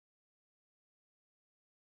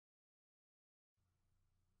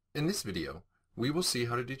In this video, we will see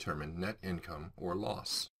how to determine net income or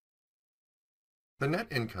loss. The net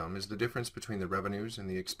income is the difference between the revenues and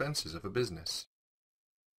the expenses of a business.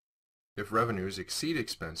 If revenues exceed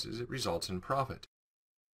expenses, it results in profit.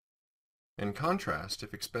 In contrast,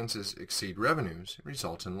 if expenses exceed revenues, it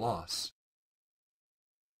results in loss.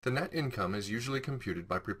 The net income is usually computed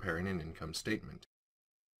by preparing an income statement.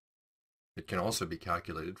 It can also be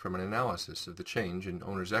calculated from an analysis of the change in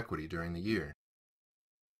owner's equity during the year.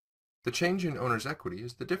 The change in owner's equity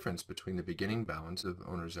is the difference between the beginning balance of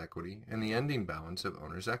owner's equity and the ending balance of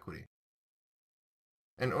owner's equity.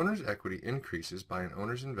 An owner's equity increases by an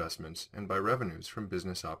owner's investments and by revenues from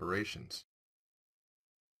business operations.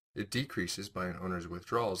 It decreases by an owner's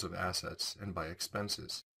withdrawals of assets and by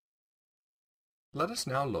expenses. Let us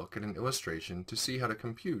now look at an illustration to see how to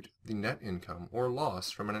compute the net income or loss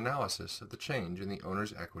from an analysis of the change in the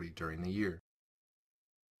owner's equity during the year.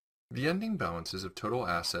 The ending balances of total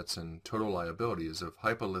assets and total liabilities of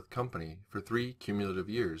Wiley Company for 3 cumulative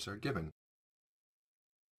years are given.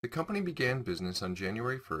 The company began business on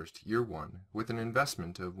January 1st, year 1, with an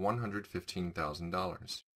investment of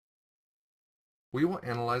 $115,000. We will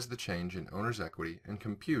analyze the change in owner's equity and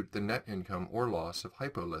compute the net income or loss of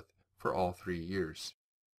Wiley for all 3 years.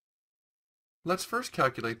 Let's first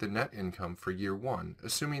calculate the net income for year 1,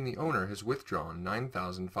 assuming the owner has withdrawn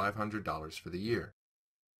 $9,500 for the year.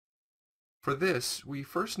 For this, we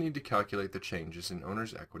first need to calculate the changes in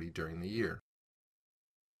owner's equity during the year.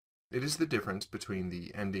 It is the difference between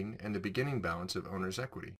the ending and the beginning balance of owner's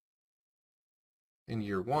equity. In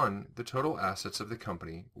year 1, the total assets of the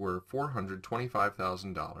company were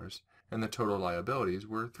 $425,000 and the total liabilities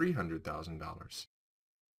were $300,000.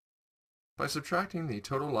 By subtracting the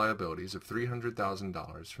total liabilities of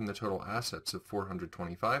 $300,000 from the total assets of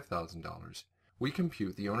 $425,000, we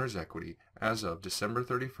compute the owner's equity as of December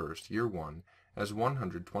 31st, year 1, as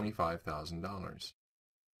 $125,000.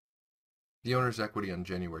 The owner's equity on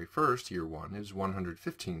January 1st, year 1, is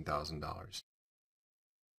 $115,000.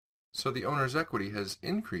 So the owner's equity has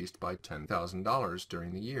increased by $10,000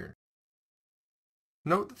 during the year.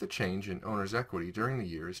 Note that the change in owner's equity during the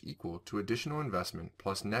year is equal to additional investment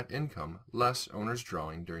plus net income less owner's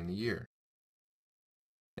drawing during the year.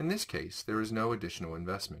 In this case, there is no additional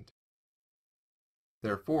investment.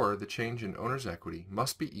 Therefore, the change in owner's equity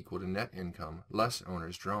must be equal to net income less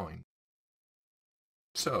owner's drawing.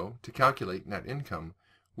 So, to calculate net income,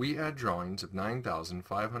 we add drawings of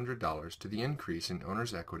 $9,500 to the increase in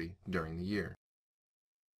owner's equity during the year.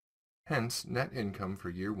 Hence, net income for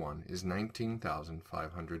year 1 is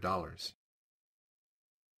 $19,500.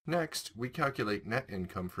 Next, we calculate net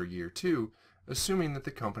income for year 2, assuming that the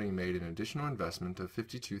company made an additional investment of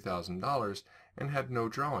 $52,000 and had no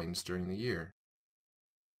drawings during the year.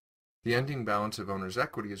 The ending balance of owner's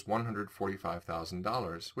equity is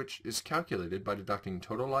 $145,000, which is calculated by deducting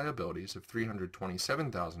total liabilities of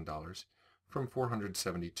 $327,000 from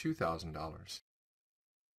 $472,000.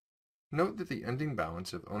 Note that the ending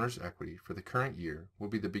balance of owner's equity for the current year will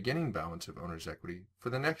be the beginning balance of owner's equity for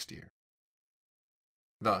the next year.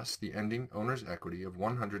 Thus, the ending owner's equity of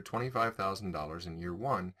 $125,000 in year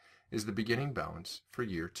 1 is the beginning balance for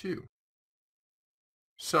year 2.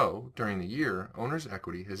 So, during the year, owner's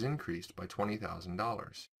equity has increased by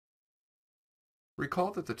 $20,000.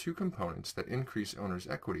 Recall that the two components that increase owner's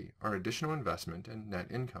equity are additional investment and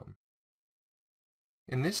net income.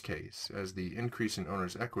 In this case, as the increase in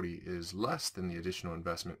owner's equity is less than the additional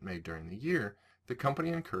investment made during the year, the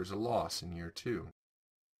company incurs a loss in year 2.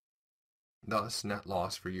 Thus, net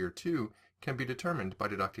loss for year 2 can be determined by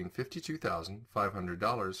deducting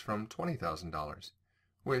 $52,500 from $20,000.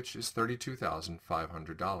 Which is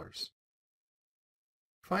 $32,500.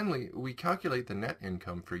 Finally, we calculate the net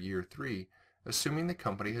income for year 3, assuming the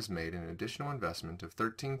company has made an additional investment of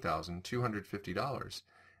 $13,250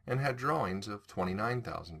 and had drawings of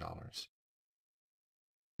 $29,000.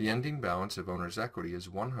 The ending balance of owner's equity is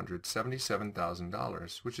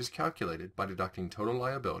 $177,000, which is calculated by deducting total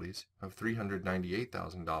liabilities of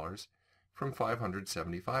 $398,000 from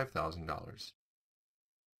 $575,000.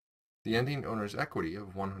 The ending owner's equity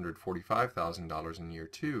of $145,000 in year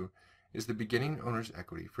 2 is the beginning owner's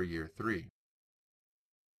equity for year 3.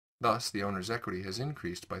 Thus, the owner's equity has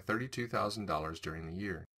increased by $32,000 during the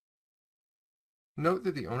year. Note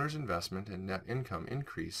that the owner's investment and net income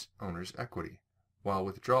increase owner's equity, while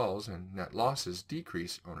withdrawals and net losses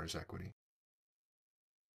decrease owner's equity.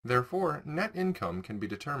 Therefore, net income can be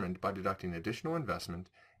determined by deducting additional investment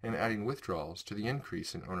and adding withdrawals to the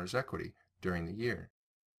increase in owner's equity during the year.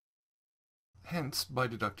 Hence, by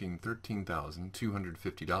deducting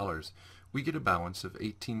 $13,250, we get a balance of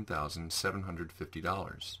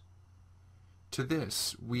 $18,750. To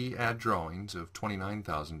this, we add drawings of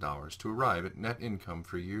 $29,000 to arrive at net income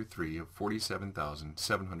for year 3 of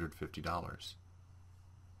 $47,750.